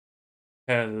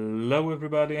Hello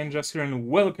everybody, I'm Just here and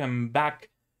welcome back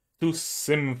to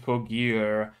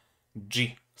Symphogear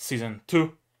G Season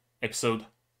 2, Episode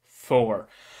 4.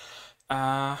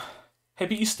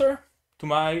 Happy Easter to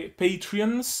my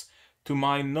Patreons, to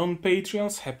my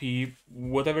non-Patreons, happy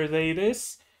whatever day it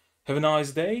is. Have a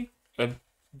nice day, a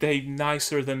day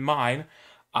nicer than mine.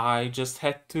 I just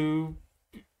had to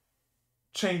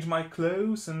change my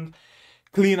clothes and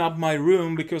clean up my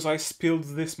room because I spilled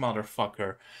this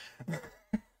motherfucker.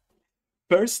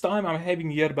 First time I'm having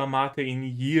yerba mate in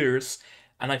years,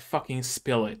 and I fucking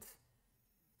spill it.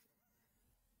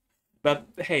 But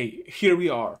hey, here we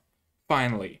are,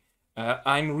 finally.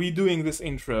 I'm redoing this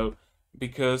intro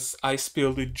because I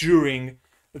spilled it during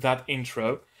that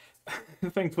intro.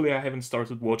 Thankfully, I haven't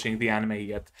started watching the anime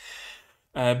yet.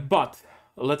 But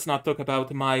let's not talk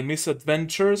about my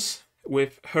misadventures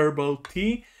with herbal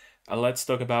tea. Let's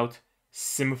talk about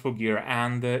Symphogear,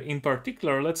 and in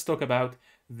particular, let's talk about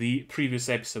the previous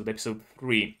episode, episode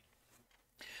 3.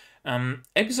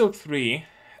 Episode 3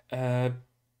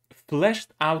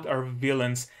 fleshed out our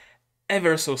villains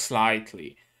ever so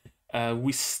slightly.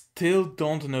 We still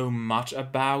don't know much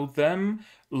about them,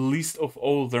 least of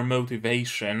all their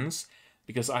motivations,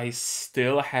 because I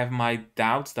still have my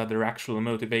doubts that their actual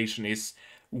motivation is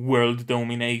world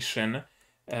domination.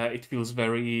 It feels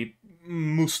very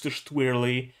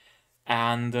mustache-twirly,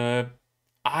 and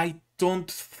I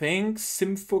don't think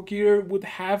Symphogear would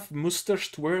have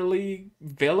mustache-twirly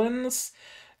villains.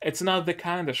 It's not the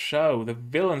kind of show. The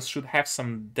villains should have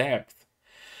some depth.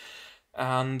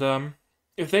 And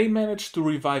if they manage to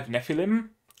revive Nephilim,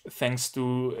 thanks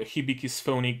to Hibiki's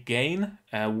phonic gain,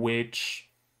 which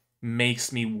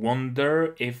makes me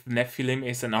wonder if Nephilim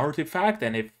is an artifact,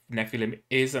 and if Nephilim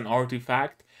is an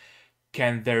artifact,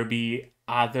 can there be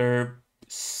other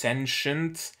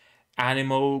sentient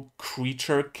animal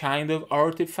creature kind of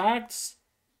artifacts?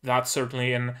 That's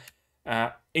certainly an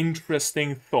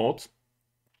interesting thought.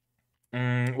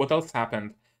 What else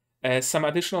happened? Some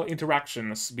additional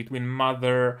interactions between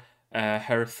Mother,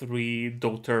 her 3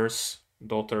 daughters,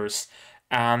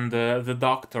 and the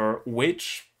Doctor,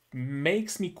 which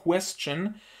makes me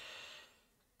question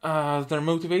their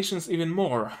motivations even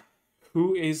more.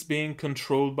 Who is being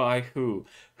controlled by who?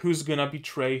 Who's gonna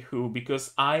betray who?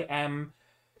 Because I am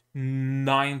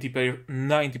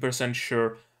 90%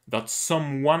 sure that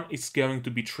someone is going to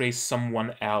betray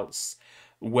someone else.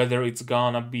 Whether it's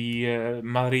gonna be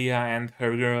Maria and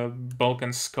her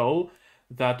Balkan skull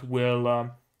that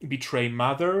will betray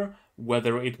Mother,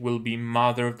 whether it will be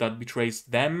Mother that betrays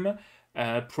them,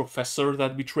 Professor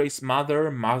that betrays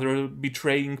Mother, Mother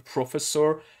betraying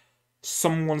Professor.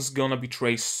 Someone's gonna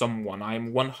betray someone.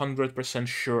 I'm 100%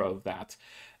 sure of that.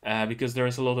 Because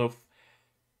there's a lot of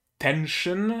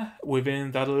tension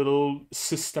within that little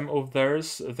system of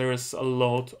theirs. There's a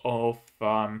lot of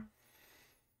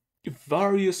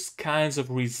various kinds of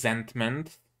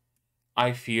resentment,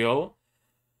 I feel.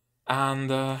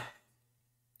 And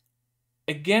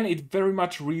again, it very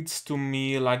much reads to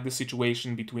me like the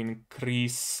situation between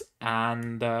Chris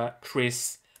and Finé,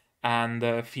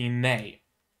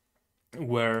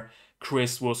 where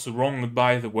Chris was wronged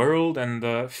by the world, and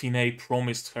Finé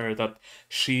promised her that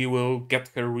she will get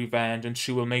her revenge and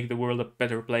she will make the world a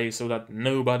better place so that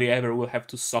nobody ever will have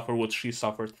to suffer what she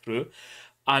suffered through.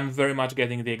 I'm very much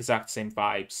getting the exact same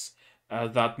vibes.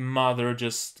 That Mother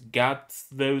just got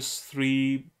those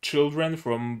 3 children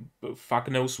from fuck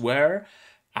knows where,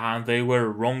 and they were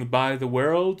wronged by the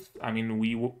world. I mean,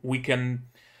 we can,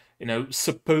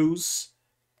 suppose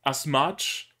as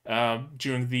much.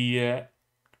 During the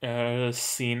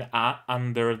scene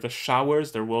under the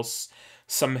showers, there was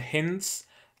some hints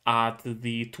at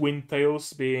the Twin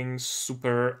Tails being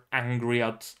super angry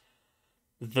at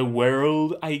the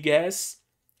world, I guess,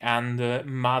 and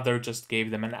Mother just gave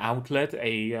them an outlet,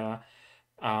 a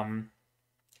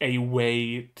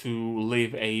way to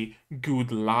live a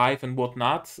good life and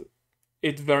whatnot.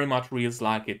 It very much reads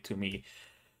like it to me.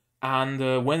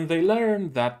 And when they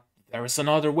learn that there is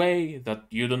another way, that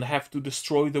you don't have to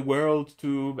destroy the world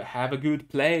to have a good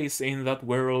place in that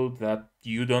world, that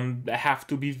you don't have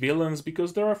to be villains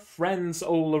because there are friends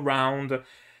all around,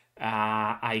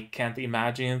 I can't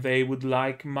imagine they would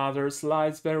like Mother's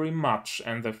lies very much,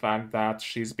 and the fact that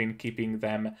she's been keeping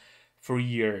them for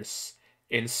years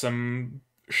in some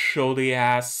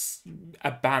shoddy-ass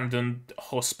abandoned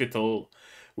hospital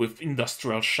with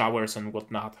industrial showers and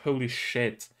whatnot. Holy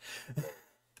shit.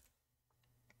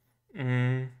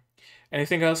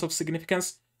 Anything else of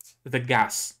significance? The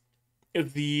gas.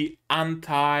 The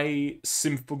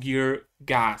anti-Symphogear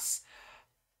gas.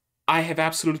 I have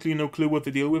absolutely no clue what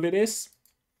the deal with it is.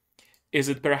 Is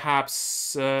it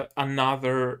perhaps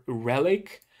another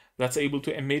relic that's able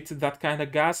to emit that kind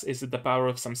of gas? Is it the power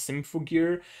of some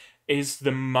Symphogear? Is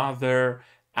the mother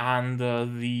and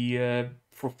the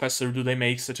professor, do they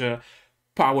make such a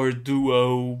power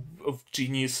duo of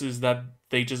geniuses that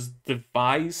they just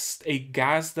devised a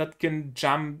gas that can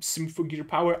jam Symphogear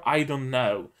power? I don't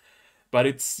know. But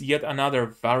it's yet another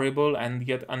variable and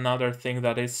yet another thing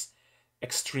that is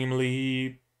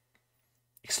extremely,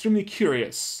 extremely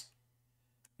curious.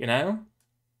 You know?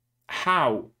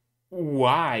 How?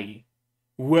 Why?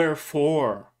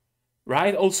 Wherefore?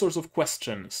 Right? All sorts of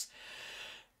questions.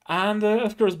 And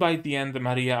of course, by the end,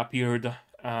 Maria appeared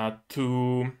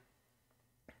to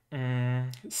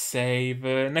save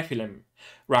Nephilim.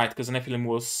 Right, because Nephilim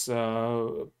was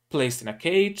placed in a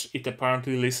cage. It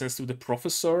apparently listens to the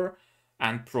professor,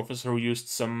 and professor used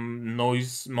some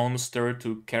noise monster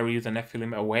to carry the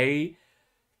Nephilim away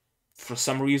for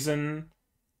some reason.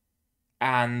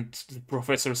 And the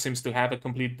professor seems to have a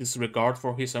complete disregard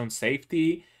for his own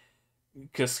safety,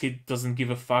 because he doesn't give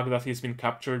a fuck that he's been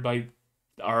captured by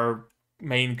our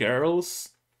main girls.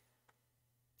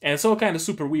 And it's all kind of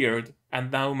super weird.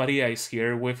 And now Maria is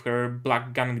here with her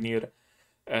black Gangnir,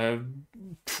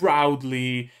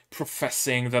 proudly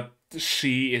professing that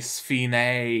she is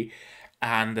Finé,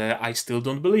 and I still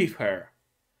don't believe her.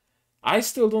 I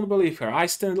still don't believe her. I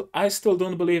still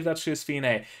don't believe that she's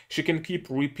Finé. She can keep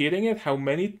repeating it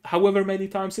however many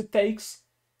times it takes.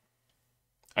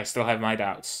 I still have my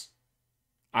doubts.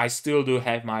 I still do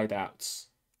have my doubts.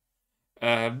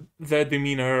 The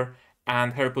demeanor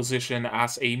and her position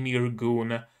as a mere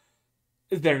goon,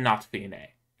 they're not Finé.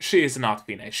 She is not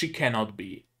Finé. She cannot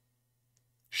be.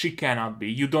 She cannot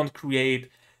be. You don't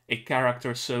create a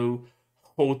character so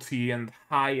haughty and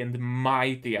high and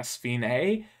mighty as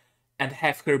Finé and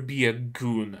have her be a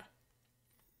goon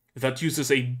that uses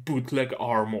a bootleg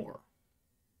armor.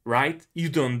 Right? You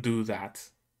don't do that.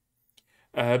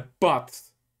 But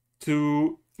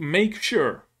to make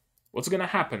sure what's gonna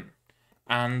happen,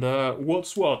 and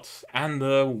what's what, and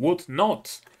what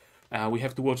not, we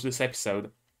have to watch this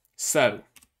episode. So,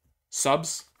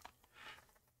 subs,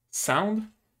 sound,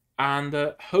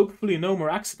 and hopefully no more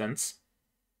accidents.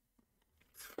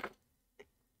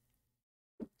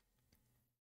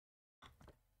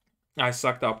 I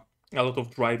sucked up a lot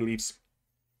of dried leaves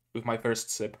with my first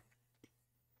sip.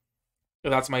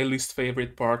 That's my least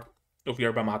favorite part of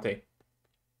yerba mate.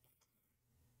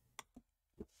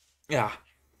 Yeah.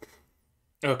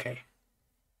 Okay.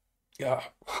 Yeah.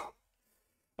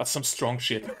 That's some strong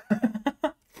shit.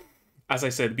 As I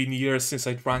said, been years since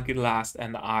I drank it last,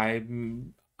 and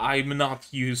I'm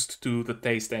not used to the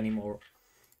taste anymore.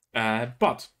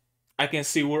 But I can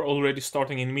see we're already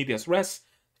starting in medias res.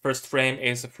 First frame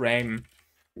is a frame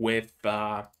with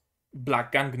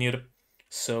Black Gangnir.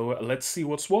 So let's see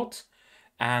what's what.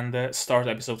 And start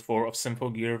episode 4 of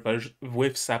Symphogear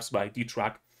with subs by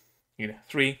D-Track in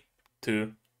 3,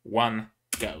 2, 1,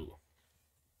 go.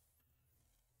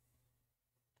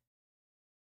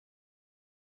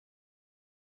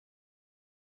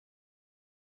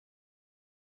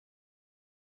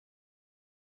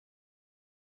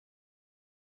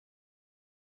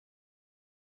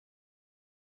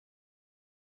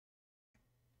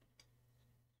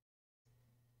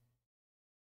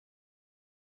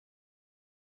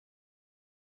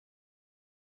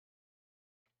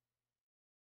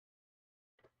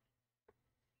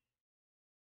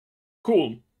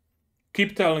 Cool.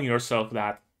 Keep telling yourself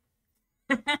that.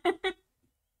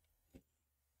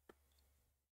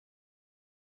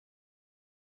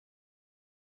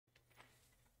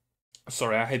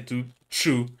 Sorry, I had to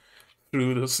chew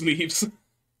through the sleeves.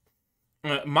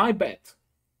 My bet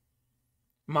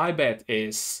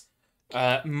is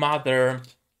Mother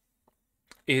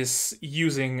is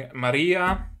using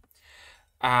Maria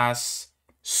as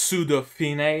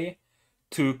pseudo-Finé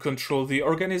to control the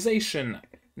organization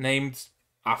named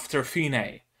after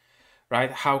Finé,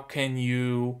 right? How can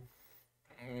you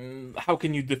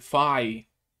defy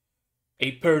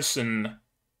a person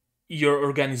your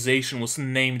organization was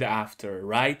named after,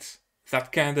 right?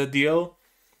 That kind of deal.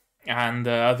 And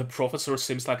the professor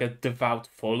seems like a devout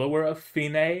follower of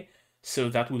Finé, so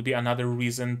that would be another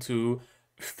reason to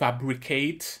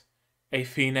fabricate a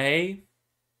Finé.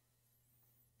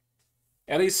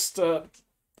 At least,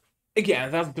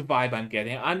 again, that's the vibe I'm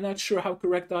getting. I'm not sure how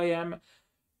correct I am.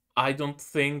 I don't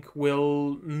think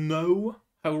we'll know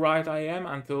how right I am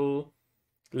until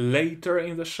later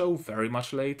in the show, very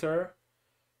much later.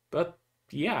 But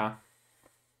yeah.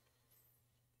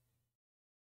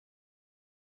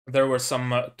 There were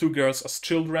some 2 girls as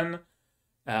children,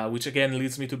 which again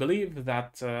leads me to believe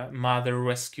that Mother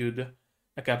rescued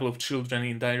a couple of children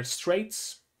in dire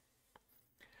straits.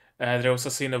 There was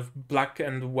a scene of black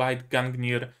and white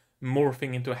Gungnir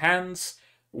morphing into hands,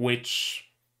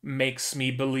 which makes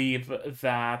me believe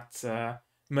that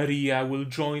Maria will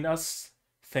join us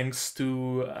thanks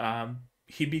to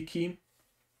Hibiki.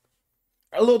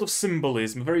 A lot of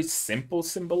symbolism, very simple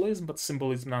symbolism, but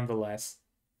symbolism nonetheless.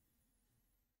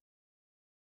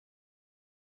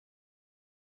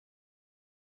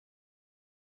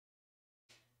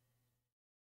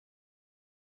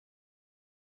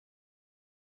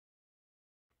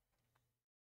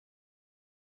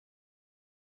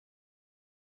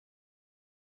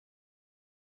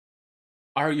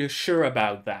 Are you sure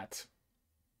about that?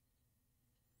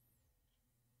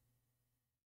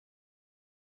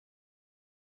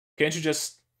 Can't you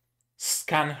just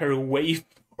scan her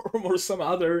waveform or some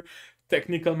other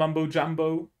technical mumbo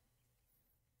jumbo?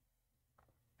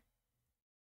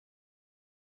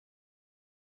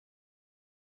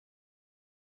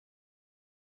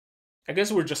 I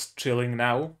guess we're just chilling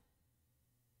now.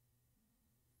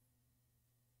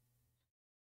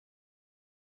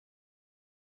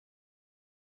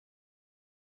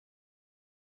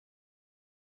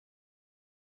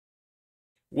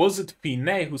 Was it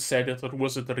Finé who said it, or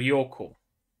was it Ryoko?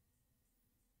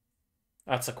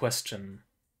 That's a question.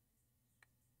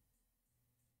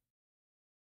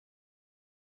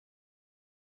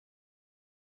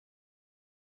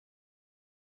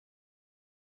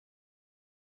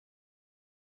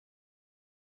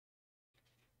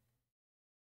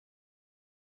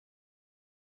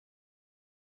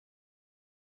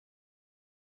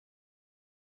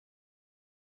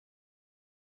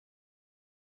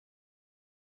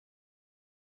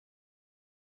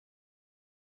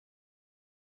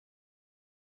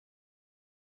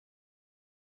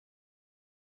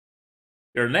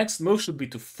 Your next move should be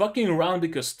to fucking around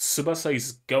because Tsubasa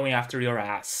is going after your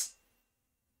ass.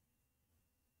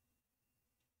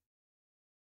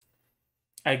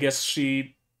 I guess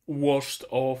she washed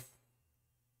off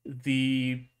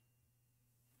the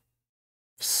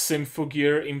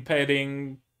Symphogear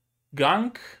impeding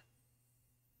gunk.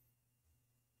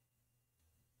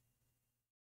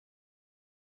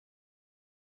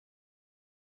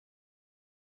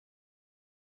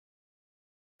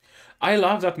 I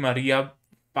love that Maria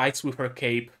fights with her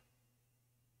cape.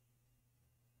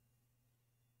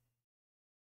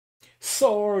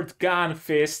 Sword, gun,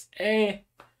 fist,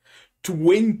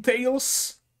 twin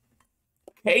tails,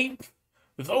 cape,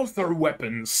 those are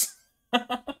weapons.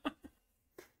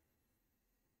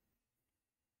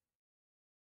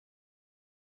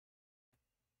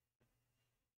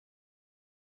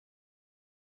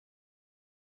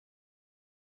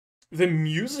 The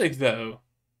music, though.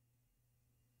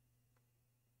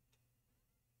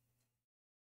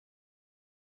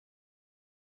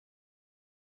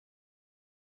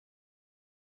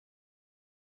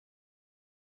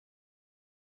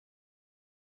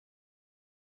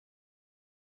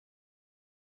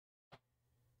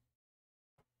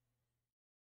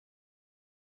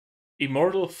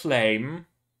 Immortal Flame.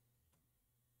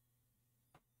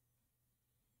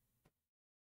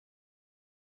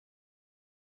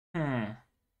 Hmm.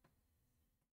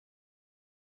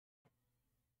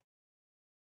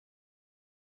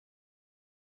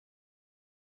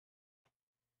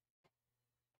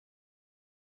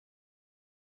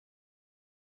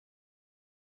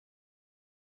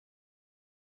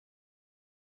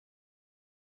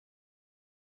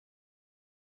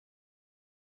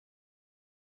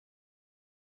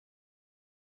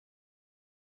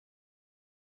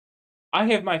 I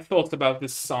have my thoughts about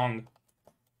this song.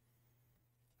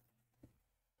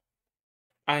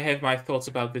 I have my thoughts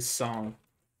about this song.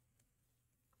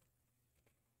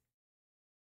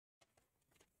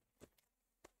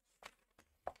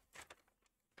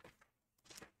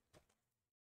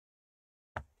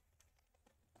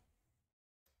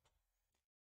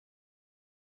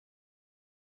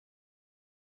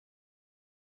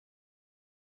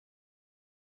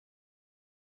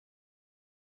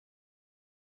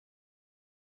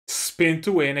 Spin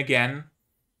to win again.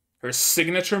 Her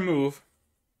signature move.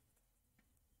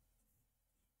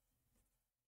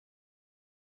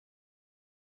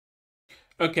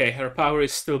 Okay, her power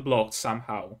is still blocked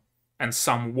somehow. And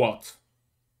somewhat.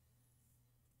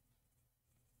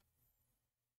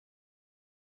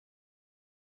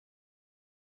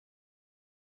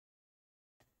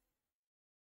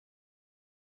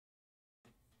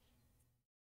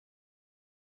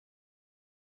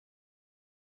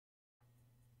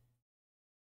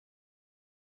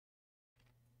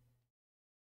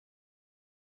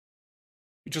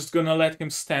 You're just gonna let him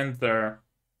stand there.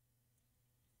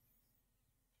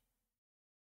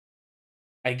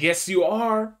 I guess you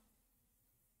are.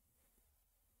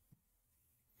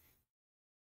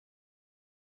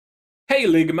 Hey,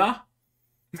 Ligma.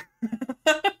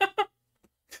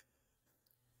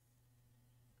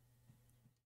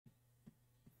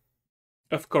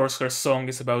 Of course, her song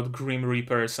is about Grim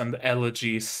Reapers and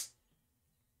elegies.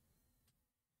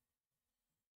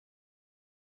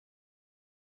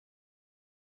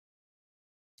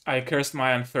 I cursed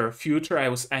my unfair future. I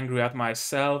was angry at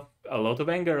myself. A lot of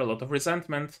anger, a lot of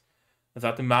resentment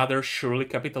that the mother surely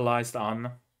capitalized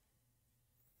on.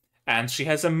 And she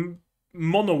has a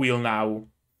monowheel now.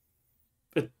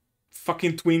 A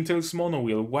fucking Twin Tails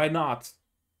monowheel. Why not?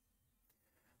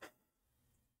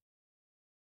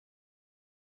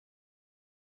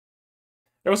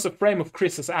 There was a frame of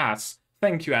Chris's ass.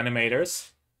 Thank you,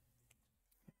 animators.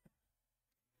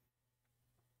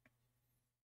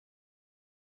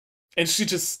 And she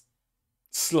just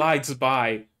slides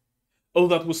by. All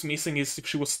that was missing is if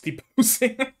she was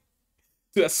T-posing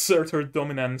to assert her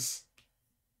dominance.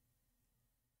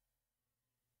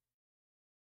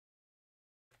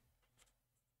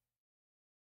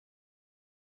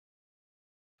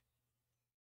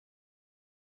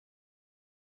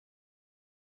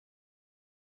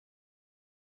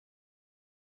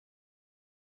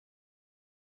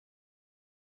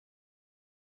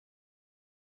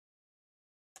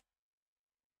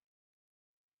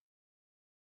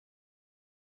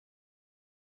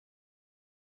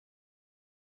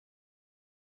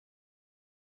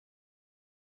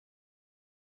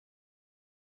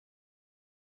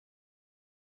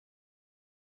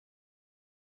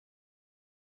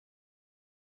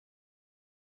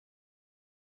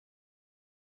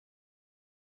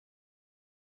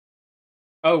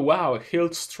 Oh wow, a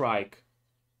hilt strike.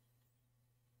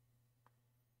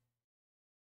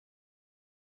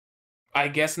 I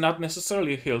guess not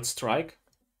necessarily a hilt strike.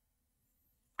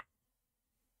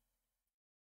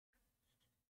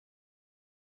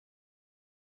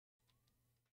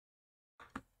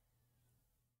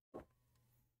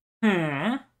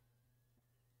 Hmm.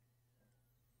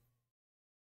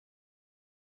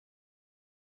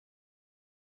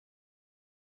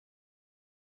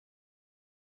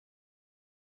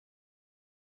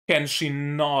 Can she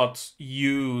not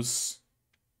use...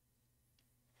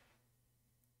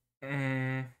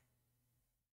 Mm.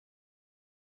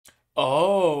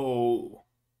 Oh.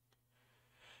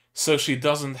 So she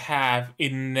doesn't have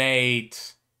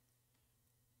innate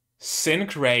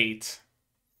sync rate.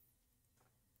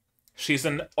 She's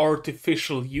an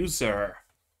artificial user.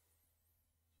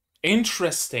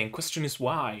 Interesting. Question is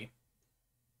why?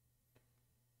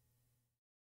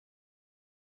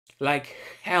 Like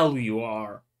hell you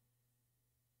are.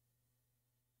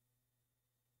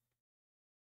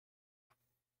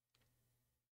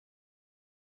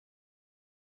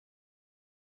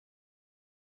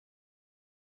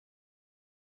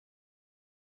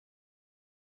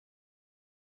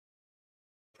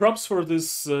 Props for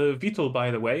this Beetle, by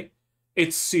the way.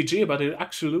 It's CG, but it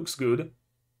actually looks good.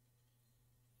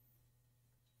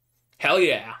 Hell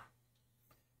yeah.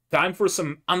 Time for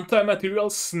some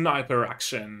anti-material sniper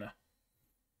action.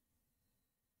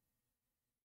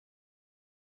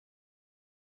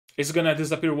 It's gonna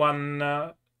disappear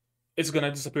one... it's gonna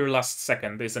disappear last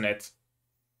second, isn't it?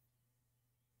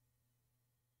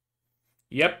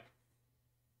 Yep.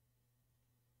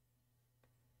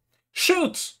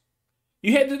 Shoot!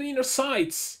 You had it in your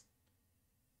sights!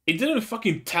 It didn't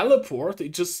fucking teleport, it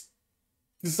just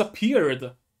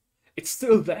disappeared. It's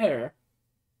still there.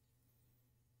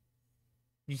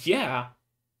 Yeah.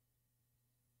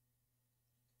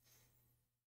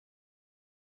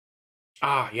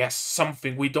 Ah, yes,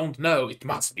 something we don't know. It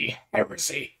must be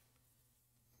heresy.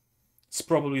 It's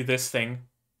probably this thing.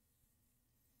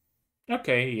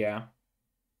 Okay, yeah.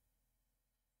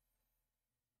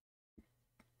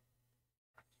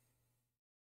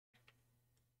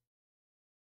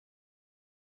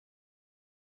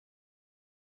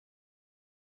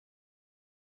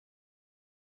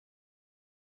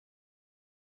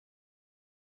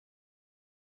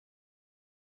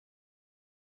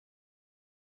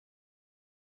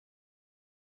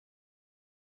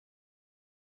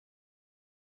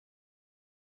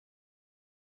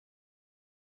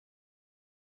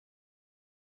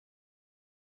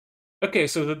 Okay,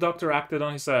 so the doctor acted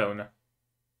on his own.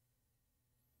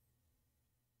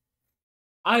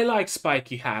 I like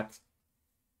Spiky Hat.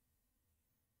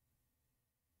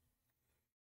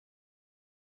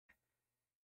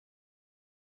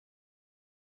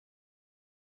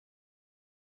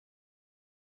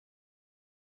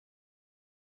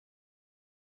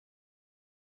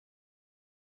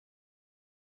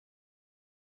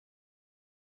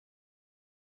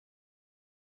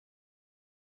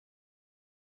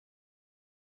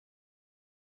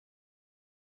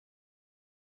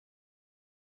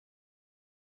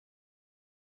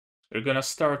 They're gonna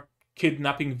start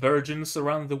kidnapping virgins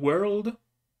around the world?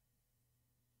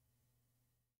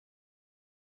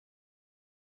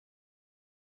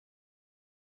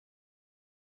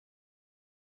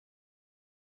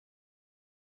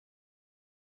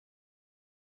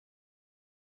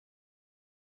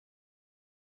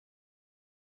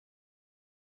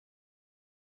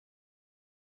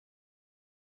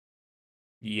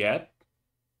 Yep.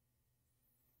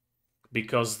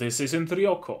 Because this isn't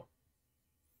Ryoko.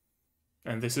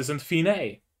 And this isn't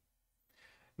Finé.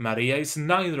 Maria is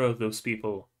neither of those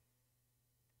people.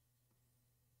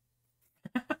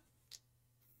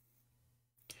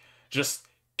 Just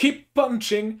keep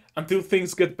punching until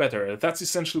things get better. That's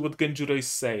essentially what Genjuro is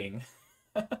saying.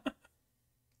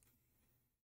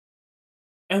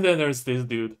 And then there's this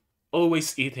dude,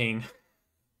 always eating.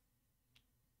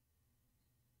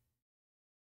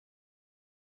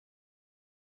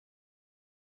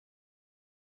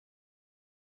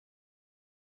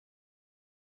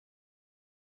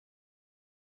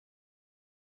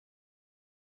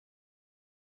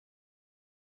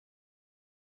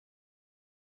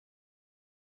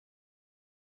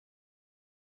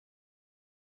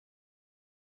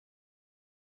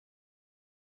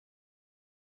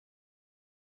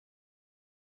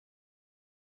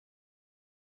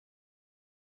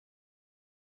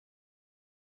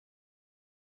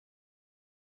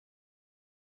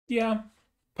 Yeah,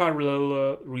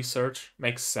 parallel research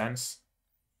makes sense.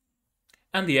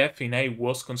 And the FNA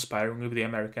was conspiring with the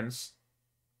Americans.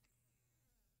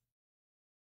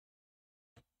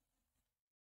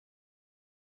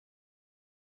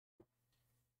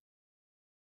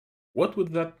 What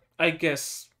would that... I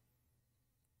guess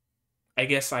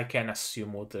I can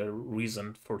assume what the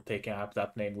reason for taking up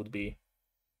that name would be.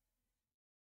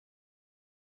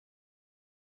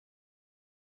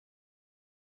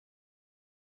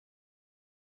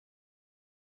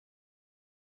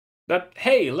 But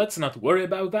hey, let's not worry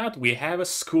about that, we have a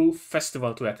school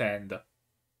festival to attend.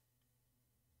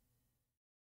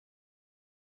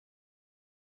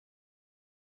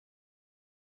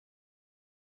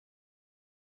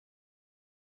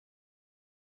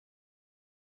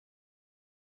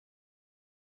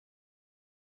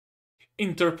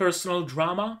 Interpersonal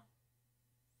drama?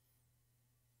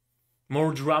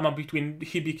 More drama between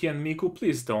Hibiki and Miku?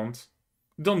 Please don't.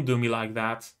 Don't do me like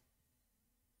that.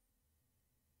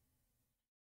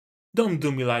 Don't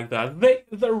do me like that.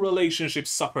 Their relationship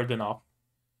suffered enough.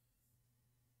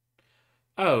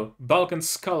 Oh, Bulk and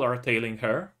Skull are tailing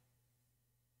her.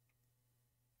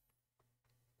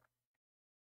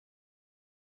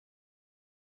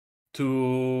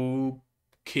 To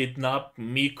kidnap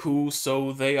Miku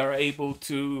so they are able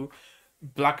to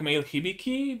blackmail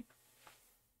Hibiki?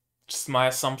 Just my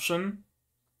assumption.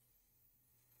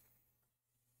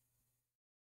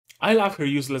 I love her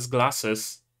useless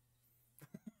glasses.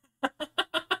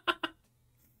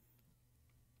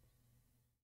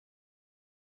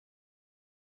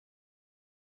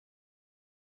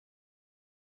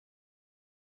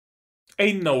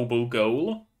 A noble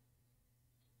goal.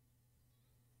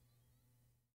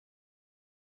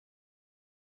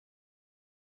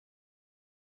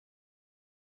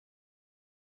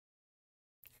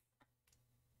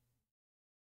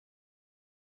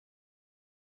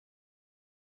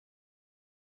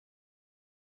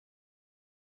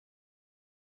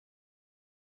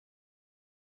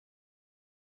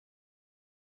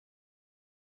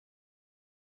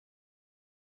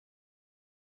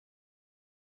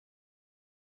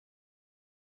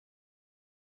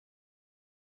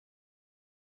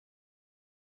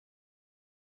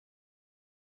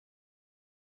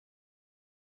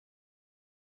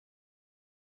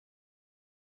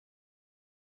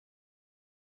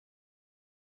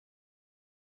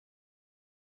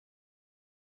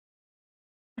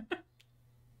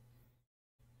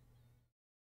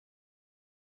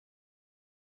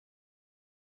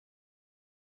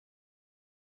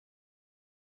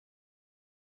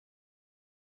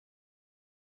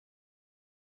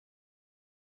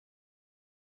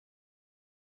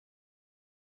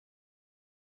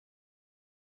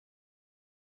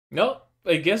 No,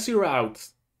 I guess you're out.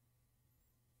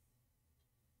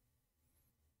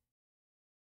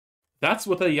 That's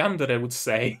what a yandere would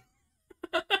say.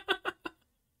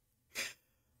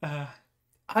 uh,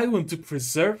 I want to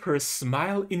preserve her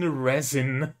smile in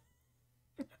resin.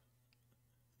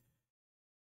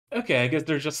 Okay, I guess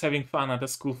they're just having fun at a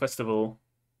school festival.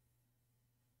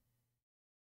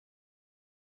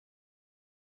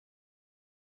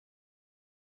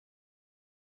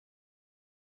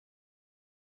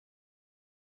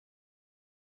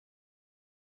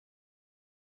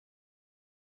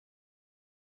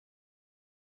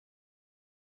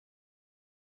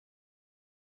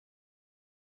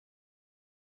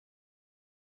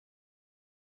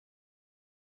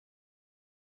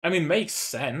 I mean, makes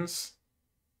sense.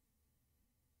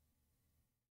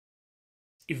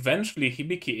 Eventually,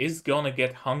 Hibiki is gonna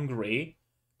get hungry,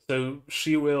 so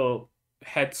she will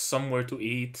head somewhere to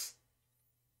eat.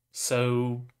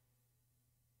 So,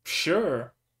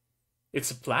 sure,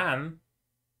 it's a plan.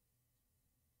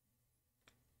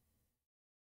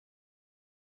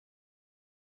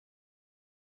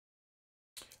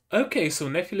 Okay, so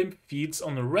Nephilim feeds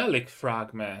on relic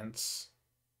fragments.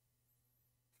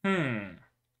 Hmm.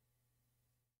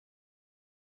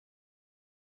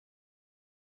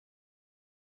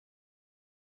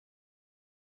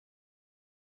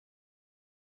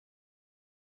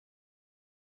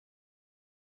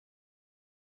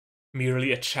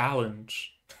 Merely a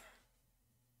challenge.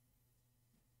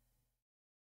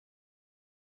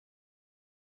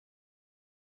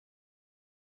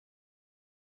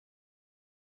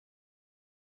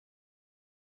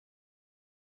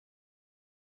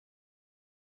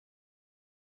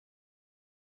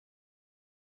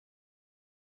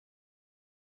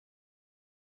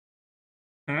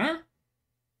 Hmm?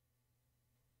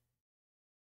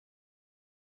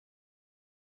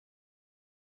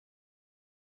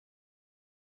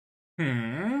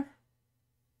 Hmm?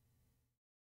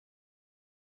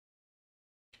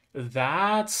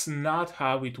 That's not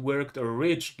how it worked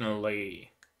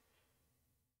originally.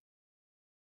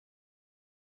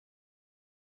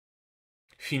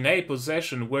 Finé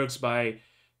possession works by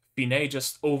Finé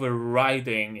just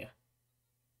overriding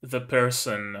the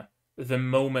person the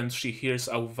moment she hears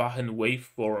Auwachen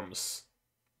waveforms.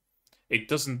 It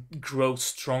doesn't grow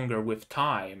stronger with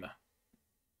time.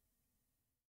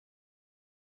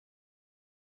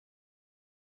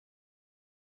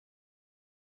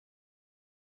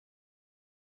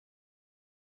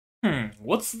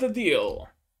 What's the deal?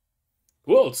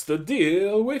 What's the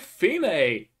deal with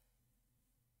Finé?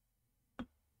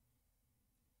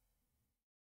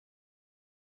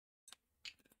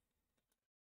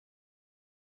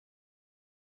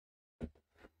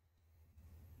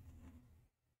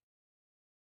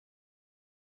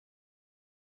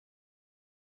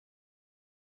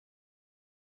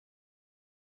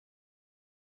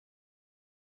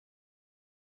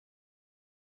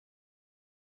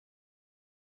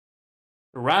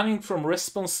 Running from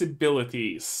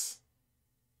responsibilities.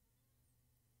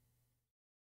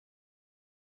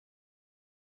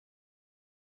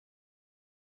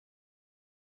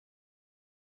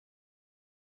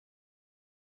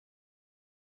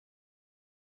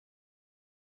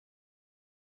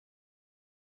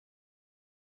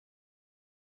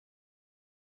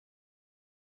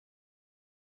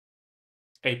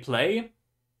 A play?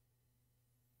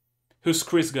 Who's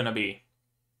Chris gonna be?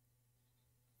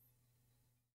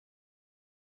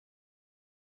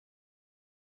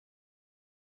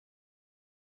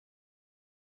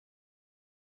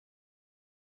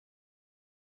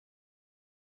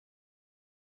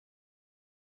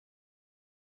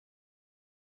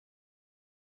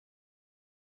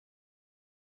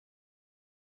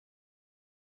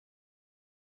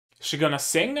 She gonna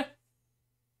sing?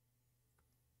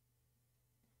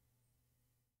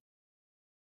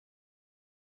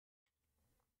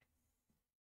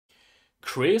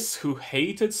 Chris, who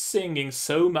hated singing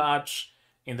so much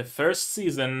in the first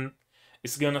season,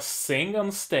 is gonna sing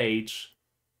on stage.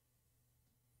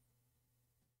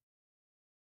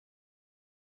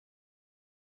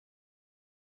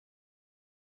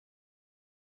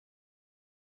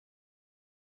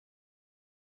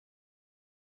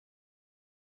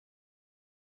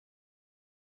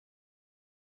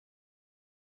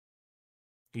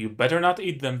 You better not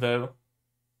eat them, though.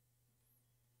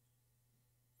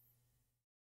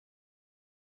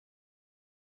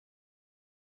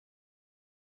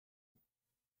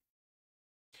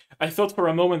 I thought for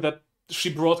a moment that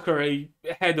she brought her a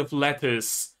head of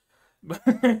lettuce, but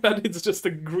it's just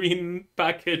a green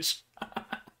package.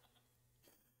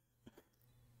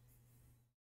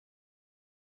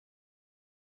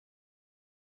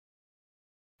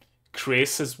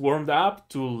 Chris has warmed up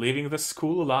to living the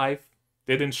school life,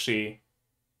 didn't she?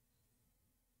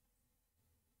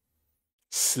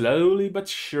 Slowly but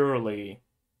surely.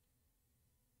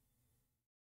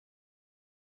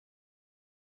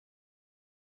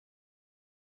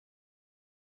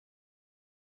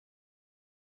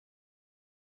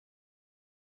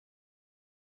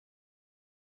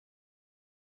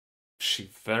 She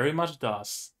very much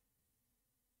does.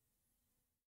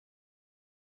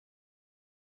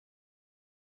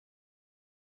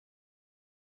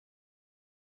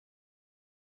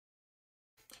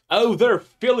 Oh, they're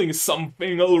feeling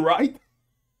something, alright?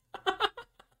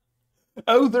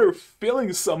 Oh, they're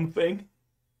feeling something.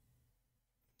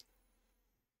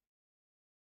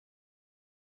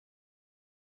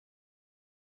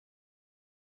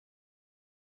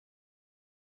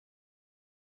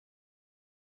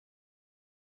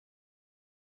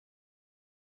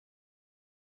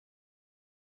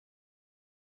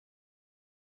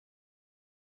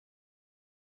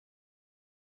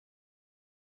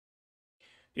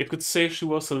 You could say she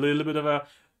was a little bit of a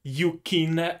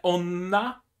Yukine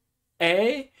onna,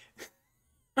 eh?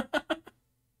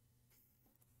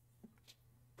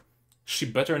 She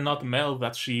better not melt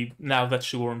that now that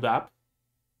she warmed up.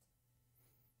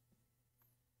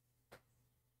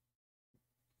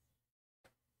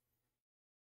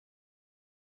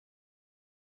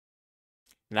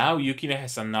 Now Yukine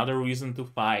has another reason to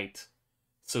fight,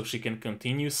 so she can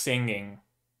continue singing.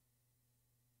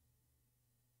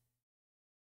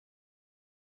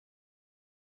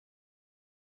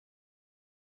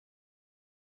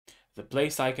 The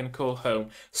place I can call home.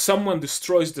 Someone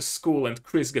destroys the school and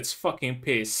Chris gets fucking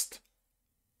pissed.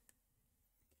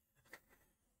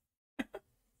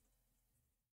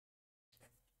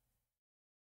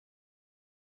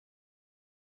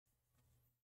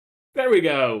 There we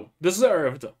go.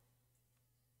 Deserved.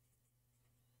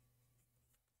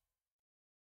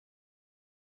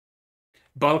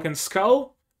 Balkan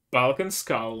Skull? Balkan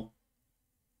Skull.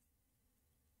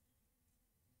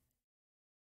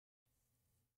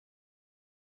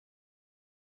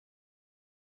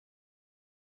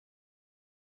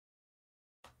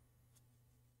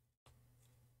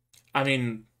 I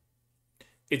mean,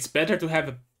 it's better to have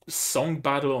a song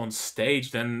battle on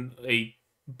stage than a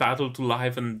battle to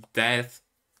life and death,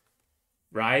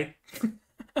 right?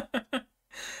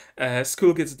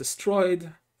 School gets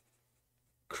destroyed.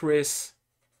 Chris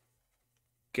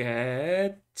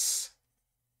gets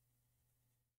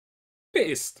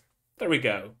pissed. There we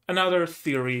go. Another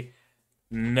theory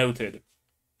noted.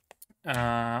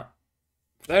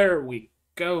 There we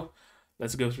go.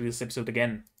 Let's go through this episode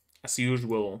again, as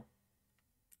usual.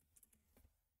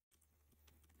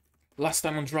 Last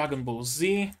time on Dragon Ball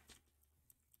Z.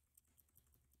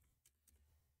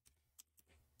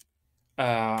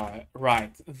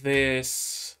 Right,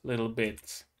 this little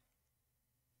bit.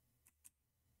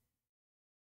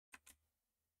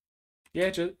 Yeah,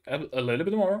 just a little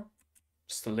bit more.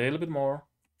 Just a little bit more.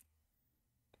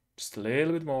 Just a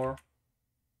little bit more.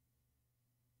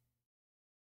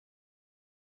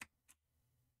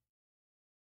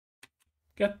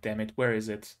 God damn it, where is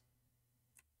it?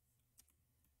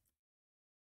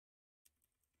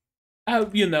 Oh,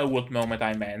 you know what moment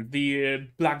I meant. The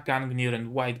black Gangnir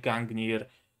and white Gangnir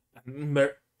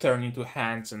turn into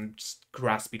hands and just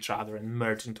grasp each other and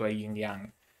merge into a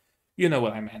yin-yang. You know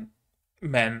what I meant.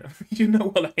 Man, you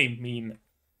know what I mean.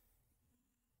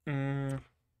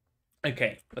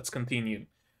 Okay, let's continue.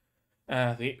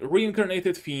 The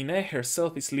reincarnated Finé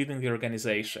herself is leading the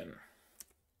organization.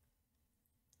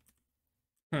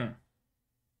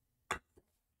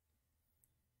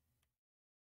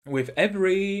 With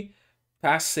every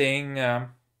passing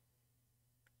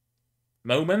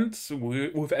moment,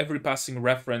 with every passing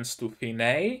reference to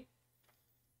Finé,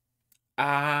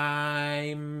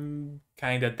 I'm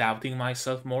kind of doubting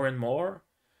myself more and more.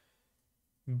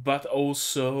 But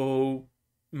also,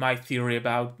 my theory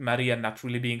about Maria not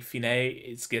really being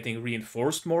Finé is getting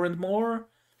reinforced more and more.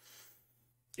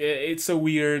 It's a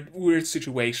weird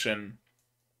situation.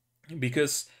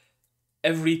 Because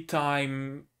every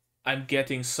time I'm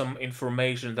getting some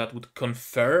information that would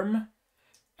confirm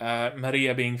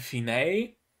Maria being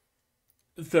Finé,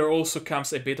 there also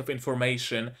comes a bit of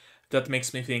information that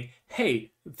makes me think,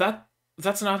 hey,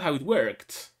 that's not how it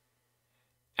worked.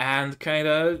 And kind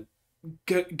of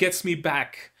gets me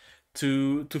back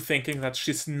to thinking that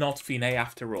she's not Finé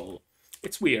after all.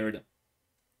 It's weird.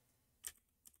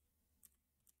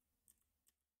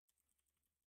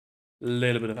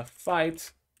 Little bit of a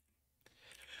fight.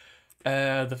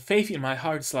 The faith in my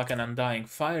heart is like an undying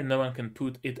fire. No one can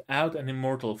put it out. An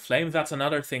immortal flame. That's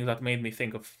another thing that made me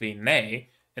think of Finé.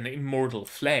 An immortal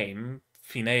flame.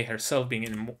 Finé herself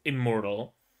being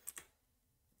immortal.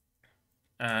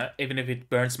 Even if it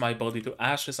burns my body to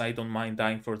ashes, I don't mind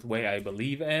dying for the way I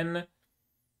believe in.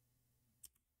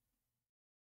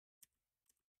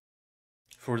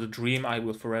 For the dream I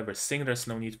will forever sing. There's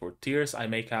no need for tears. I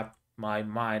make up my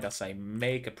mind as I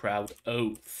make a proud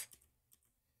oath.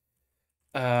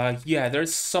 Yeah,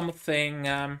 there's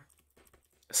something,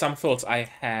 some thoughts I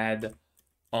had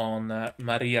on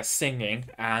Maria singing,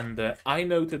 and I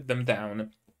noted them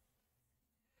down.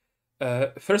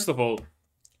 First of all,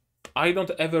 I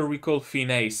don't ever recall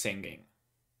Finé singing.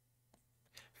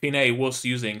 Finé was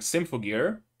using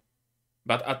Symphogear,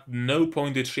 but at no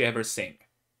point did she ever sing.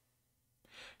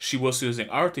 She was using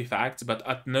artifacts, but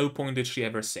at no point did she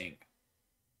ever sing.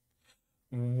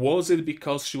 Was it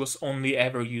because she was only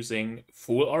ever using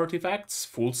full artifacts,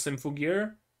 full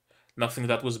Symphogear, nothing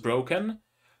that was broken?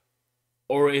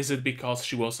 Or is it because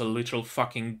she was a literal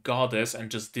fucking goddess and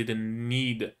just didn't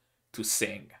need to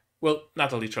sing? Well,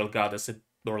 not a literal goddess,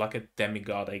 or like a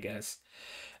demigod, I guess.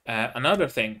 Another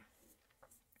thing,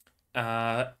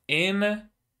 in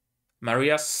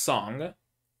Maria's song,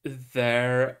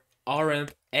 there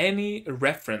aren't any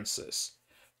references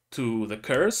to the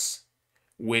curse,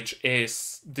 which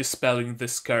is dispelling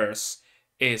this curse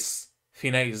is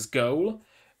Finé's goal.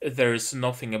 There's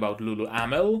nothing about Lulu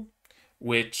Amel,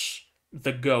 which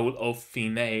the goal of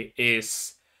Finé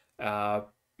is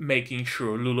making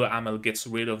sure Lulu Amel gets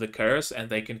rid of the curse and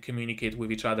they can communicate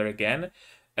with each other again.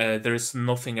 There's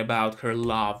nothing about her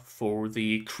love for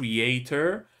the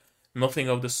creator, nothing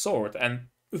of the sort, and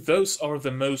those are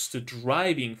the most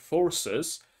driving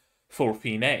forces for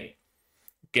Finé.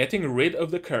 Getting rid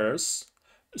of the curse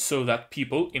so that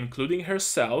people, including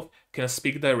herself, can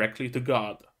speak directly to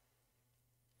God.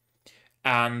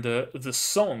 And the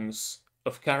songs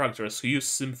of characters who use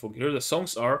Symphogear, the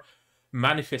songs are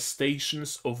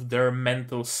manifestations of their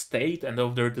mental state and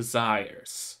of their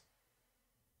desires.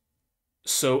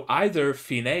 So either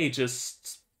Finé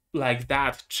just like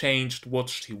that changed what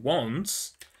she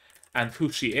wants and who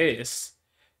she is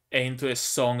into a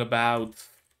song about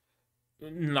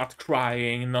not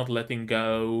crying, not letting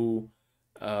go,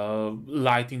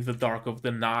 lighting the dark of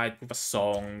the night with a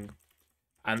song,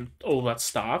 and all that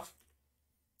stuff.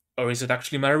 Or is it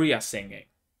actually Maria singing?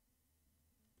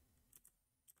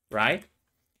 Right?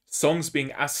 Songs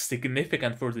being as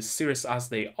significant for this series as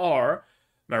they are,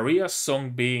 Maria's song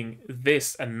being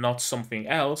this and not something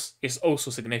else is also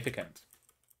significant.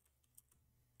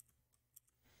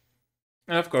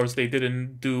 And of course, they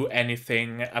didn't do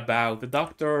anything about the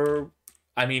doctor.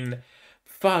 I mean,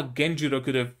 fuck, Genjiro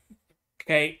could have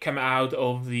come out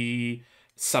of the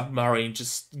submarine,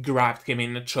 just grabbed him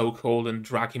in a chokehold and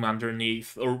dragged him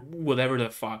underneath, or whatever the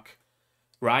fuck,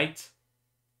 right?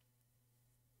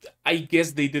 I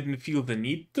guess they didn't feel the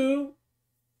need to?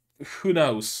 Who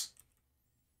knows?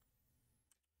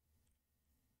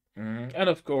 And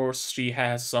of course, she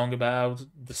has a song about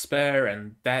despair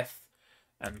and death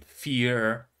and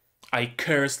fear. I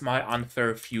cursed my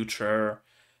unfair future.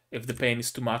 If the pain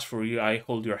is too much for you, I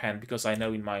hold your hand because I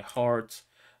know in my heart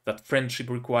that friendship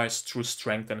requires true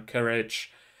strength and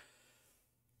courage.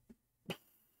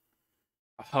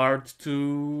 Hard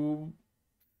to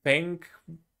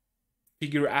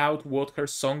figure out what her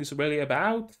song is really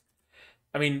about.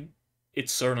 I mean, it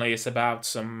certainly is about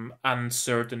some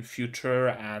uncertain future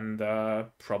and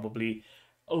probably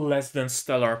less than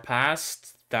stellar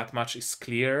past. That much is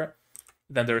clear.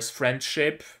 Then there's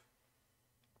friendship.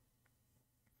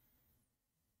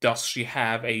 Does she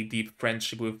have a deep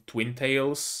friendship with Twin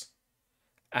Tails?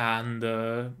 And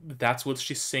that's what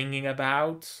she's singing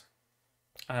about?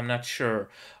 I'm not sure.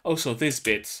 Also, this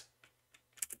bit.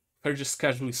 Her just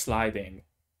casually sliding.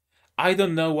 I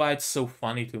don't know why it's so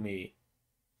funny to me.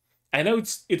 I know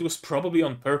it was probably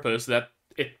on purpose, that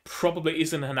it probably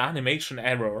isn't an animation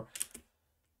error.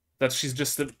 That she's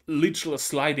just a literal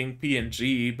sliding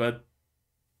PNG, but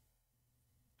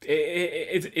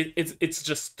it's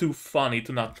just too funny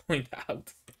to not point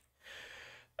out.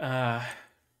 Of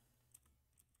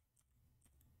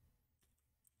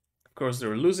course,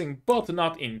 they're losing, but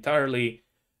not entirely.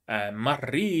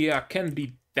 Maria can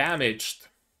be damaged.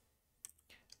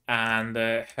 And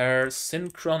her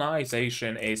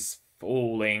synchronization is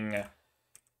falling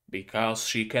because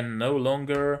she can no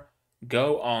longer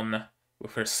go on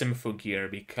with her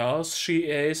Symphogear because she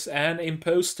is an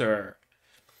imposter.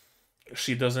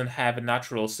 She doesn't have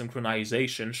natural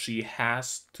synchronization. She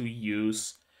has to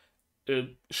use.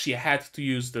 She had to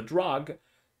use the drug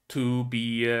to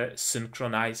be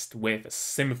synchronized with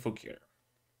Symphogear.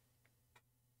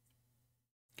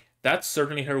 That's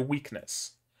certainly her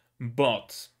weakness,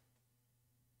 but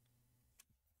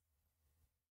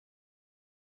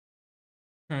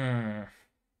that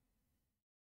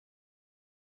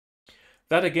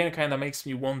again kind of makes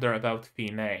me wonder about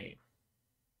Finé.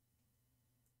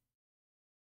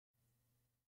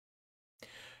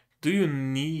 Do you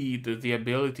need the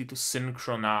ability to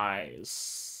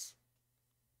synchronize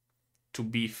to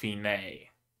be Finé?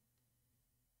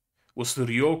 Was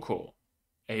Ryoko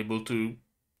able to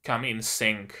come in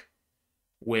sync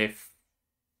with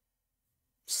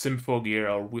Symphogear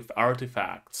or with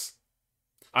artifacts?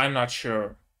 I'm not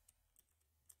sure.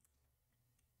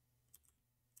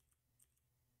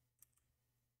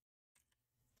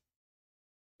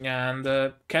 And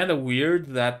kind of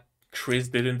weird that Chris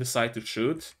didn't decide to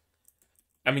shoot.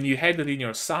 I mean, you had it in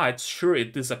your sights. Sure,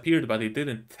 it disappeared, but it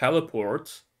didn't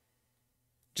teleport.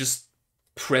 Just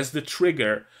press the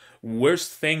trigger.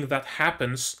 Worst thing that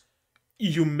happens,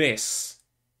 you miss.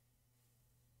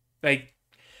 Like,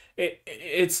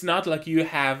 it's not like you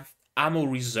have ammo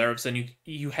reserves and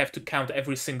you have to count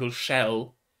every single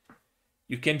shell.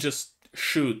 You can just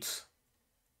shoot.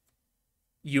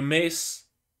 You miss,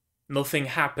 nothing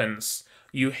happens.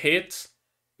 You hit,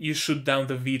 you shoot down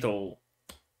the VTOL.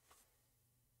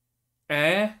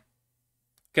 Kind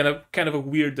of a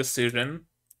weird decision.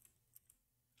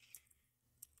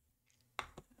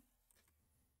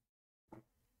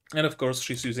 And of course,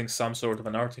 she's using some sort of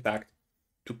an artifact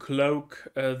to cloak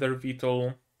their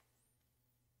VTOL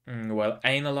while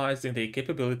analyzing the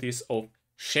capabilities of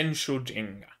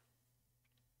Shenshoujing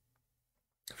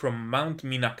from Mount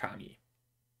Minakami.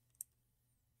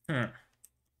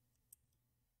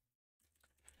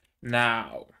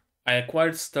 Now, I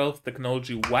acquired stealth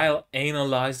technology while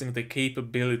analyzing the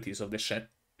capabilities of the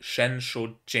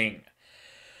Shenshoujing,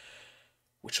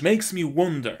 which makes me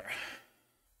wonder.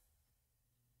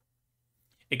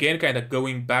 Again, kind of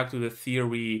going back to the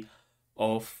theory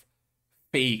of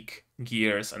fake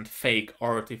gears and fake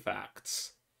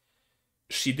artifacts.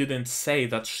 She didn't say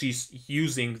that she's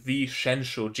using the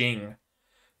Shenshoujing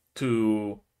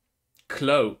to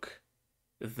cloak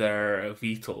their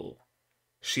VTOL.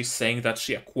 She's saying that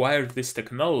she acquired this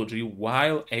technology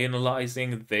while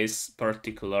analyzing this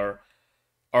particular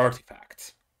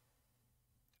artifact.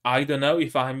 I don't know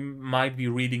if I might be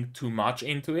reading too much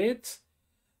into it,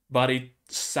 but it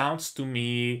sounds to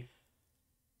me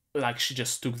like she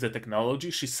just took the technology.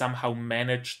 She somehow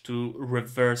managed to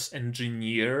reverse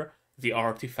engineer the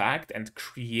artifact and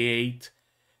create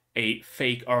a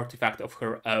fake artifact of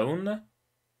her own.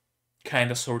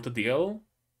 Kind of sort of deal.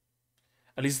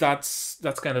 At least that's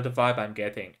kind of the vibe I'm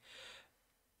getting.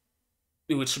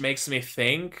 Which makes me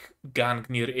think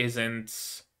Gangnir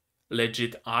isn't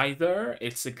legit either.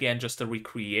 It's again just a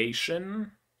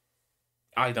recreation.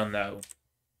 I don't know.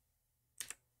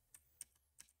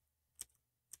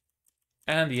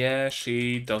 And yeah,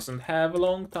 she doesn't have a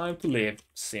long time to live,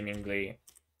 seemingly.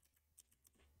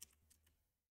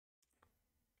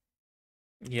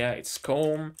 Yeah, it's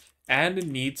calm and it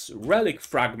needs relic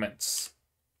fragments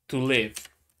to live.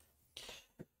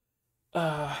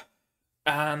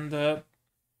 And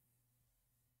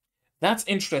that's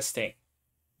interesting.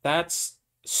 That's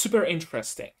super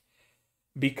interesting.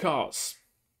 Because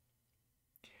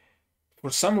for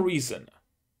some reason,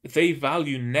 they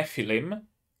value Nephilim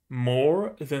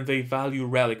more than they value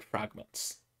relic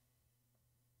fragments.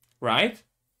 Right?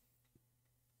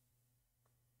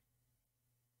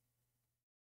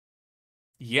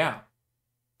 Yeah.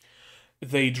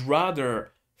 They'd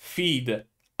rather feed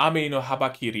Ame no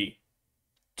Habakiri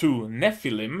to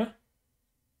Nephilim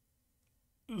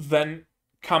than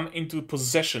come into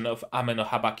possession of Ame no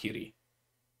Habakiri.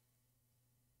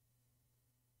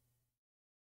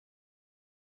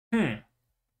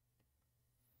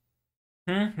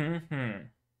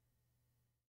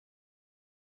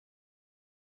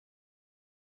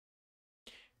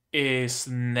 Is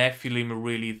Nephilim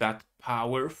really that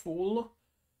powerful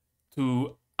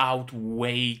to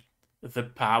outweigh the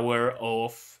power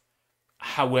of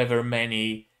however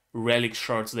many relic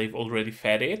shards they've already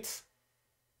fed it?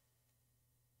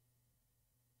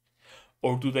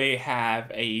 Or do they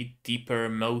have a deeper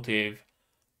motive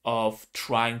of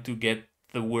trying to get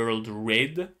the world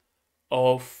rid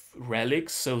of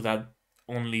relics so that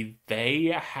only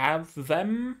they have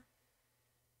them?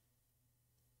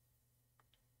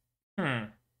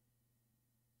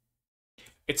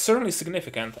 It's certainly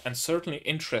significant and certainly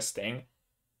interesting,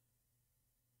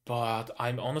 but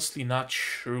I'm honestly not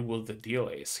sure what the deal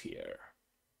is here.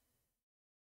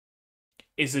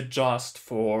 Is it just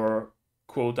for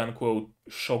quote-unquote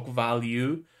shock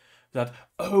value that,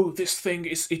 oh, this thing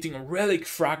is eating relic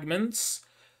fragments?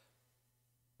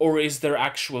 Or is there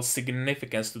actual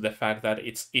significance to the fact that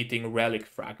it's eating relic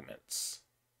fragments?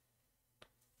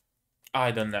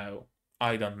 I don't know.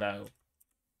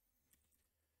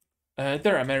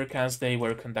 They're Americans, they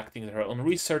were conducting their own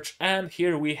research, and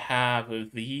here we have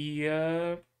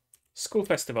the school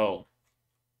festival.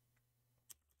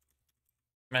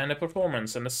 And a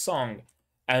performance and a song.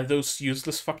 And those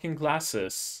useless fucking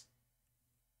glasses.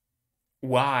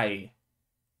 Why?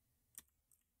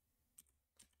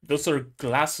 Those are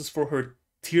glasses for her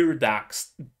tear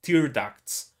ducts,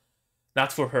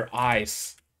 not for her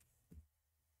eyes.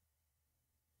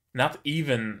 Not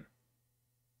even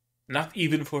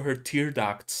for her tear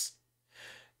ducts.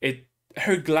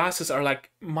 Her glasses are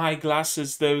like my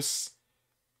glasses, those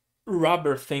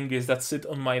rubber thingies that sit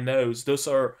on my nose.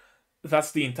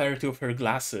 That's the entirety of her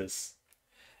glasses.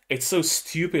 It's so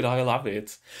stupid, I love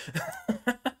it.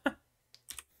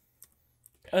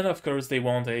 And of course they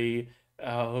want a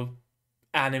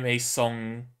anime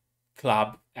song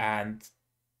club and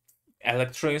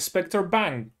Electro Inspector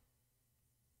Bang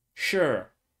Sure.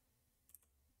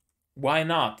 Why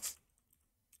not?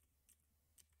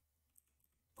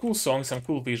 Cool songs, some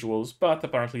cool visuals, but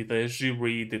apparently the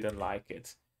jury didn't like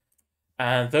it.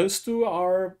 And those two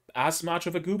are as much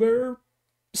of a goober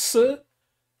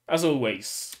as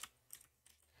always.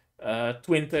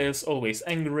 Twin Tails, always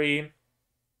angry.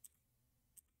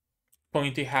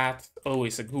 Pointy Hat,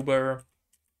 always a goober.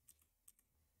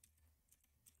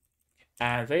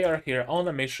 And they are here on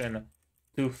a mission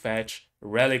to fetch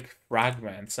relic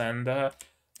fragments. And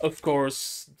of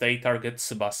course, they target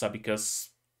Tsubasa because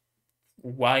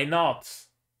why not?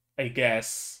 I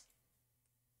guess.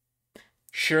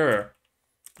 Sure,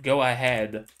 go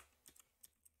ahead.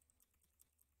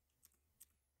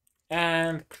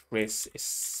 And Chris is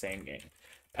singing.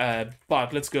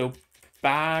 But let's go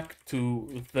back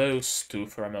to those two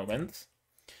for a moment.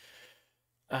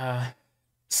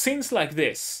 Scenes like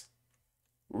this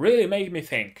really make me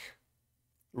think.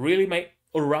 Really make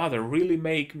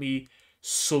me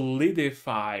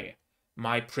solidify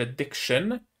my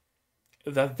prediction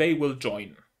that they will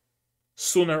join.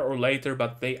 Sooner or later,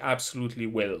 but they absolutely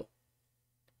will.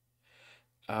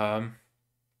 There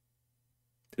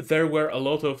were a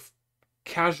lot of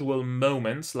casual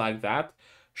moments like that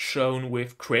shown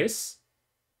with Chris.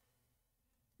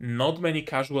 Not many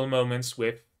casual moments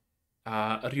with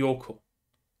Ryoko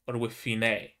or with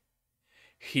Finé.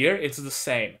 Here it's the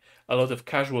same. A lot of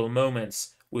casual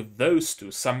moments with those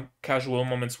two. Some casual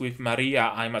moments with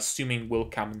Maria, I'm assuming, will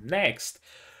come next.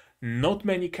 Not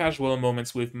many casual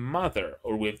moments with Mother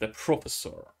or with the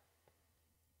Professor.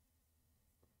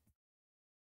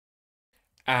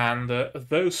 And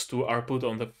those two are put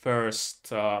on the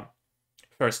first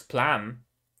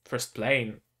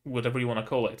plane, whatever you want to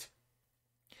call it.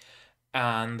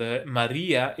 And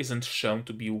Maria isn't shown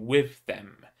to be with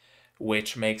them,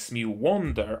 which makes me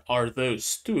wonder, are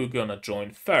those two gonna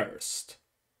join first?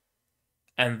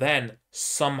 And then,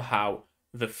 somehow,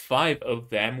 the 5 of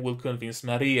them will convince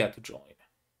Maria to join.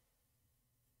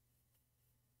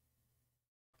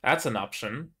 That's an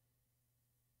option.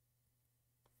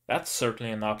 That's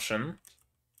certainly an option.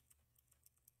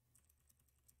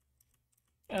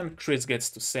 And Chris gets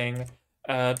to sing.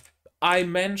 I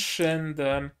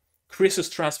mentioned Chris's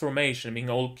transformation, being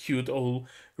all cute, all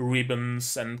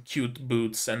ribbons and cute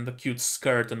boots and the cute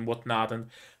skirt and whatnot. And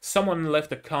someone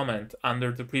left a comment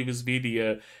under the previous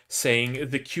video saying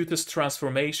the cutest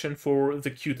transformation for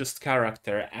the cutest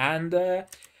character. And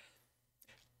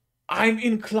I'm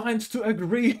inclined to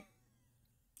agree.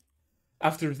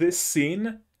 After this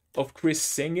scene of Chris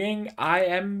singing, I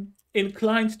am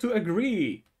inclined to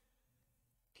agree.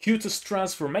 Cutest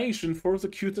transformation for the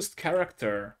cutest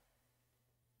character.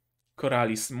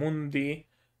 Coralis mundi,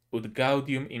 ut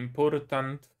gaudium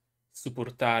important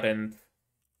supportarent.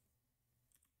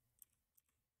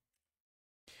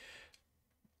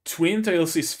 Twin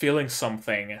Tails is feeling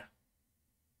something.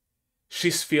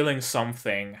 She's feeling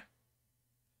something.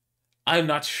 I'm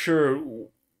not sure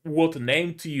what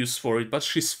name to use for it, but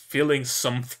she's feeling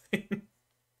something.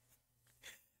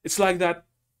 It's like that.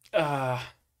 I'm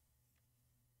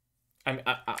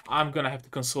gonna have to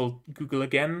consult Google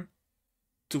again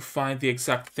to find the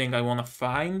exact thing I want to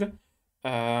find.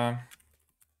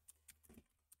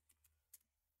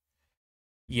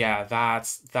 Yeah,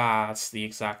 that's the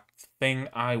exact thing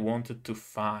I wanted to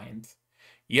find.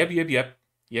 Yep.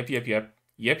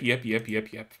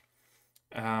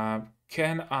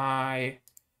 Can I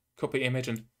copy image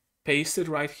and paste it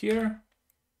right here?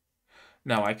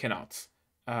 No, I cannot.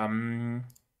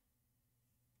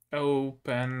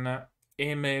 Open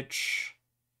image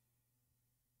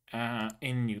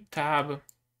in new tab.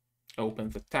 Open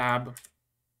the tab.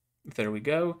 There we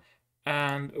go.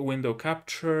 And window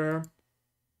capture.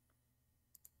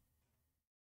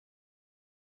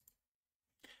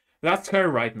 That's her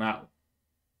right now.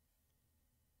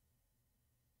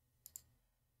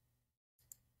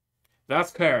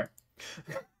 That's her.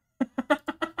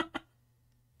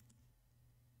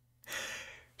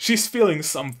 She's feeling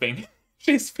something.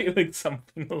 She's feeling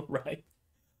something, alright.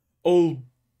 All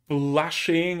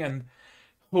blushing and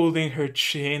holding her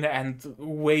chin and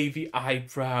wavy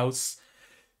eyebrows.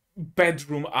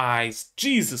 Bedroom eyes.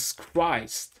 Jesus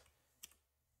Christ.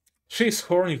 She's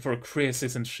horny for Chris,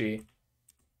 isn't she?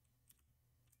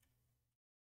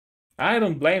 I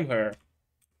don't blame her.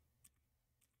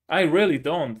 I really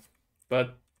don't.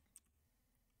 But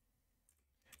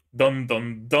dun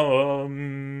dun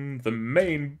dun! The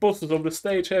main bosses of the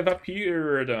stage have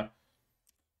appeared!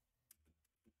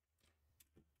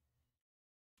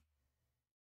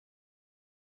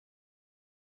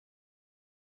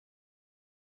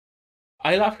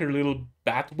 I love her little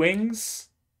bat wings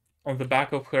on the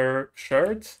back of her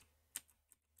shirt.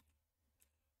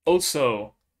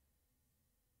 Also,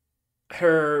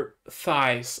 her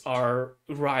thighs are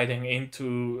riding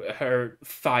into her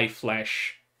thigh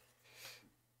flesh.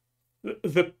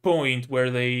 The point where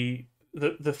the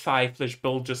thigh flesh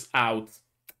bulges out.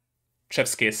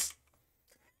 Chef's kiss.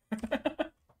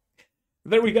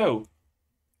 There we go.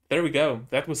 There we go.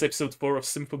 That was episode 4 of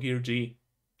Symphogear G.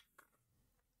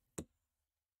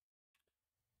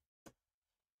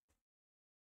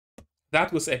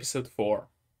 That was episode 4.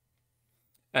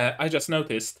 I just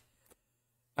noticed.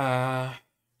 I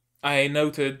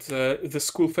noted the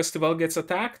school festival gets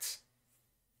attacked.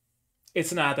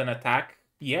 It's not an attack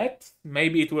yet.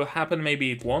 Maybe it will happen,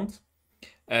 maybe it won't.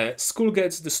 School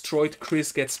gets destroyed,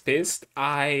 Chris gets pissed.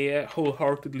 I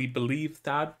wholeheartedly believe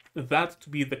that to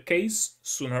be the case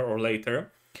sooner or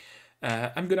later.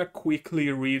 I'm gonna quickly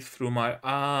read through my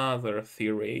other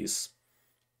theories.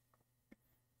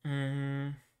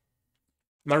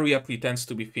 Maria pretends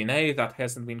to be Finé. That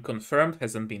hasn't been confirmed,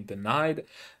 hasn't been denied.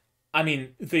 I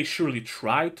mean, they surely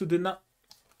tried to deny.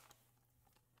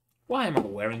 Why am I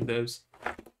wearing those?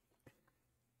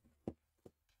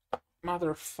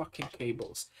 Motherfucking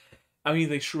cables. I mean,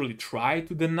 they surely try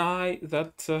to deny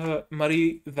that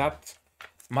Maria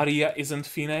isn't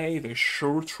Finé. They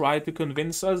sure try to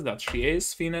convince us that she is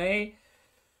Finé.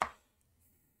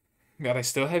 But I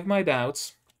still have my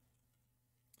doubts.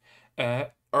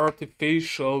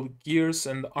 Artificial gears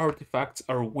and artifacts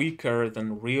are weaker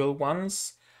than real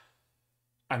ones.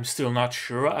 I'm still not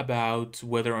sure about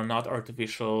whether or not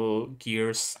artificial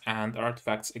gears and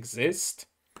artifacts exist.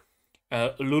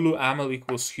 Lulu Amel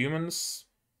equals humans.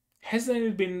 Hasn't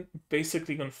it been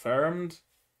basically confirmed?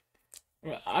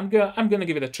 I'm gonna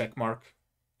give it a check mark.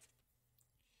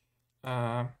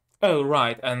 Oh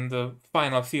right, and the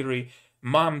final theory: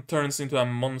 Mom turns into a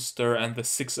monster, and the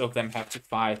 6 of them have to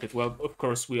fight it. Well, of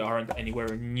course we aren't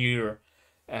anywhere near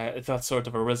that sort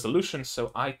of a resolution,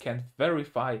 so I can't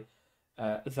verify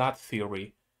that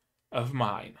theory of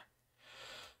mine.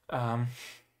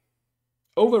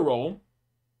 Overall,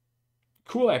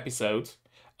 cool episode.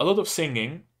 A lot of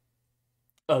singing.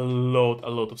 A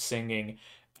lot of singing.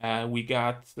 We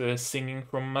got singing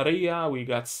from Maria. We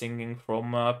got singing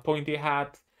from Pointy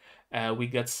Hat. We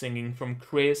got singing from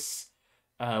Chris.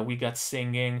 We got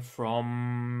singing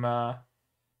from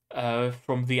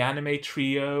the anime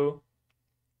trio.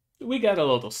 We got a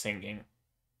lot of singing.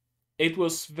 It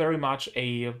was very much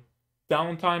a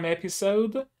downtime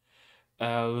episode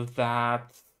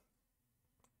that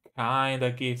kind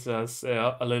of gives us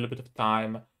a little bit of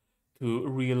time to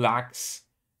relax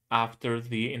after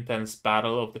the intense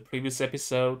battle of the previous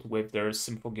episode, with their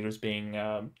Symphogears being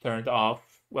turned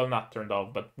off. Well, not turned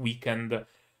off, but weakened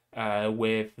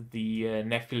with the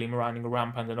Nephilim running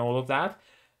rampant and all of that.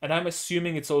 And I'm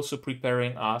assuming it's also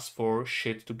preparing us for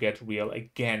shit to get real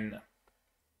again.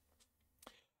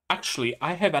 Actually,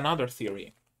 I have another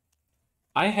theory.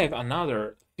 I'm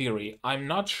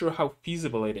not sure how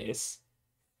feasible it is,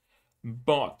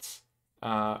 but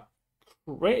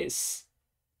Chris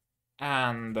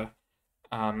and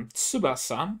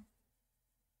Tsubasa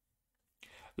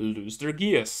lose their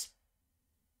gears.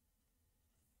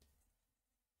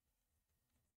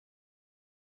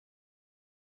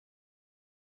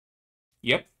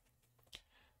 Yep,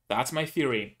 that's my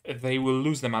theory. They will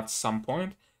lose them at some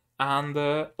point, and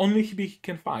only Hibiki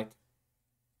can fight.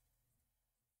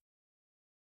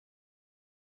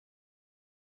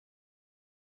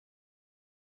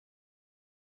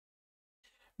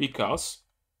 Because,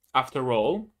 after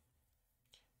all,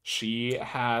 she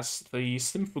has the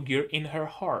Symphogear in her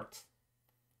heart,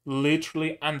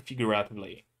 literally and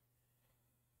figuratively.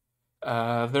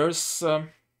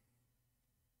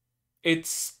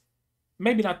 It's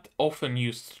maybe not often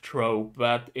used trope,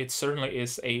 but it certainly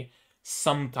is a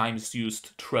sometimes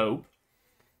used trope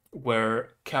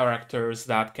where characters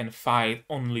that can fight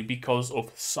only because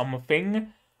of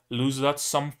something lose that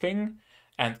something,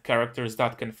 and characters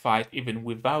that can fight even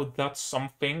without that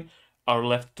something are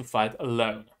left to fight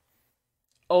alone.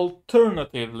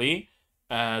 Alternatively,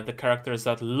 the characters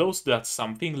that lost that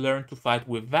something learn to fight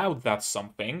without that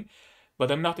something,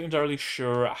 but I'm not entirely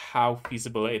sure how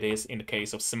feasible it is in the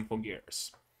case of Symphogears.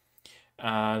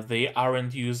 They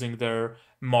aren't using their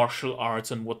martial arts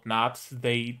and whatnot.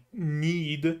 They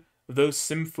need those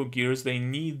Symphogears, they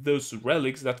need those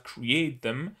relics that create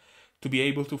them to be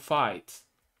able to fight.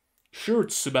 Sure,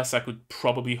 Tsubasa could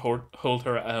probably hold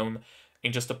her own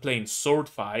in just a plain sword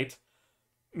fight,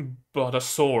 but a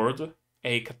sword,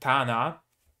 a katana,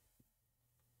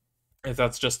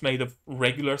 that's just made of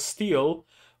regular steel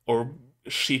or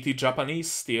shitty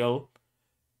Japanese steel,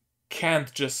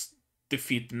 can't just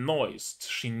defeat noise.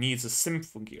 She needs a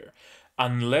Symphogear.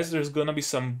 Unless there's gonna be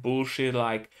some bullshit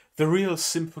like the real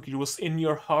Symphogear was in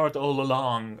your heart all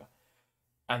along,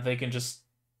 and they can just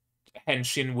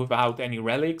henshin without any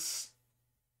relics.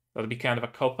 That'd be kind of a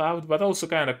cop-out, but also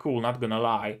kind of cool, not gonna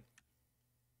lie.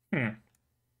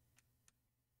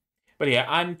 But yeah,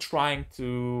 I'm trying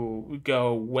to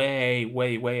go way,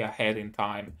 way, way ahead in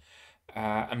time.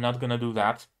 I'm not gonna do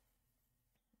that.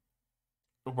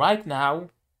 Right now,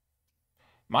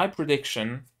 my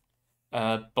prediction,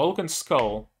 Bulk and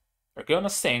Skull are gonna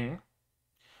sing.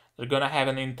 They're gonna have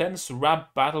an intense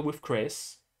rap battle with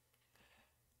Chris.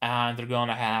 And they're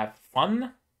gonna have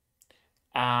fun.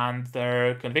 And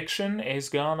their conviction is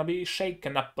gonna be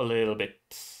shaken up a little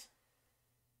bit.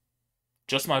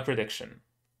 Just my prediction.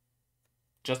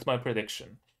 Just my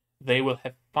prediction. They will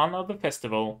have fun at the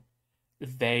festival.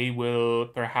 They will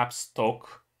perhaps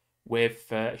talk with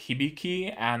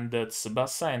Hibiki and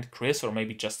Tsubasa and Chris, or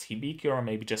maybe just Hibiki, or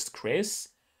maybe just Chris.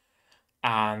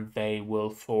 And they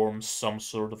will form some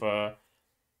sort of a,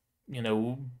 you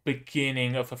know,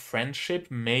 beginning of a friendship.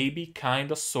 Maybe,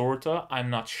 kinda, sorta, I'm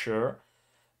not sure.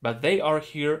 But they are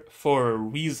here for a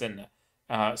reason,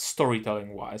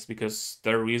 storytelling-wise, because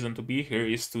their reason to be here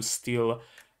is to steal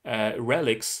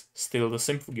relics, steal the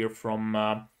Symphogear from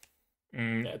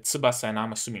Tsubasa and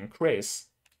I'm assuming Chris.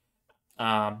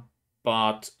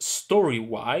 But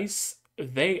story-wise,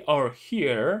 they are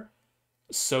here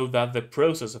so that the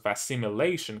process of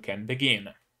assimilation can begin.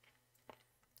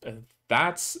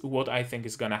 That's what I think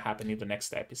is gonna happen in the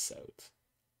next episode.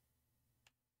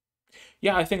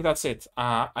 Yeah, I think that's it.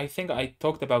 I think I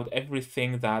talked about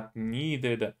everything that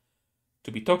needed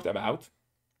to be talked about.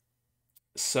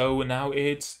 So now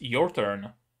it's your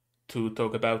turn to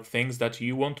talk about things that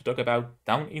you want to talk about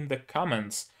down in the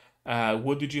comments.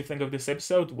 What did you think of this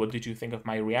episode? What did you think of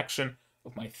my reaction,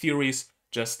 of my theories?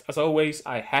 Just as always,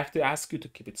 I have to ask you to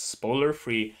keep it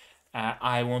spoiler-free.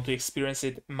 I want to experience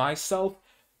it myself,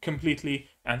 completely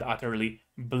and utterly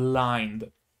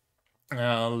blind.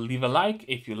 Leave a like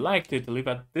if you liked it, leave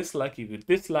a dislike if you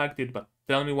disliked it, but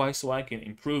tell me why so I can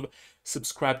improve.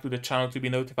 Subscribe to the channel to be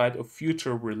notified of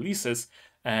future releases,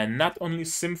 and not only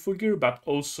Symphogear, but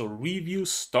also Review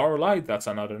Starlight, that's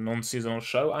another non-seasonal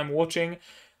show I'm watching,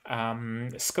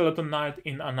 Skeleton Knight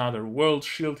in Another World,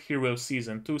 Shield Hero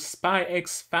Season 2, Spy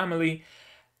X Family,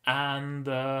 and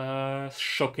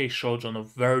Shokei Shoujo no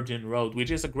Virgin Road,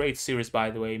 which is a great series,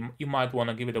 by the way. You might want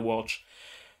to give it a watch.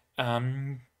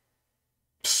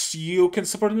 You can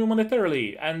support me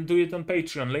monetarily and do it on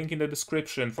Patreon, link in the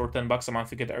description. For $10 a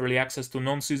month you get early access to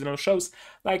non-seasonal shows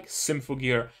like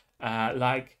Symphogear,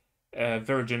 like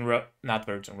Virgin Road, not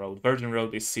Virgin Road, Virgin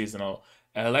Road is seasonal,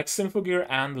 like Symphogear,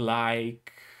 and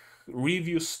like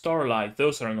Review Starlight,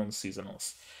 those are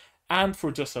non-seasonals. And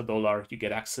for just $1 you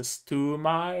get access to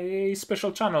my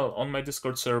special channel on my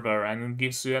Discord server, and it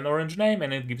gives you an orange name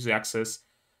and it gives you access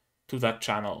to that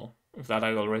channel that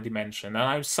I already mentioned, and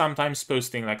I'm sometimes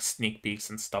posting like sneak peeks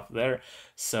and stuff there,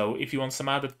 so if you want some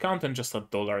added content, just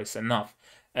 $1 is enough.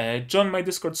 Join my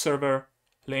Discord server,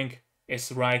 link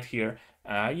is right here.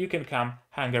 You can come,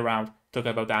 hang around, talk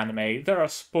about anime. There are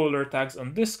spoiler tags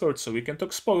on Discord, so we can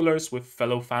talk spoilers with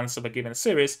fellow fans of a given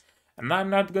series, and I'm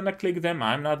not gonna click them,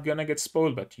 I'm not gonna get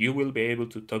spoiled, but you will be able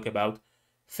to talk about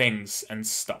things and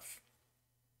stuff.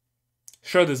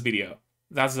 Share this video.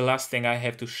 That's the last thing I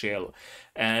have to share.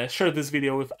 Share this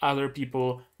video with other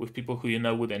people, with people who you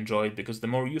know would enjoy it, because the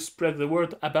more you spread the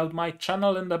word about my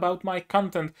channel and about my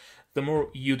content, the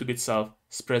more YouTube itself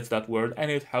spreads that word,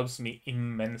 and it helps me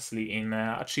immensely in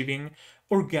achieving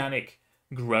organic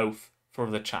growth for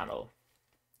the channel.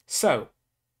 So,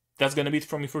 that's gonna be it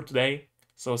from me for today.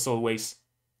 So as always,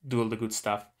 do all the good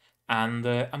stuff, and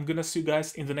I'm gonna see you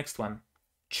guys in the next one.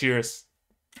 Cheers!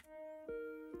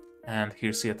 And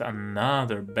here's yet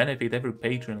another benefit every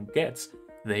patron gets.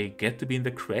 They get to be in the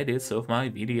credits of my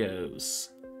videos.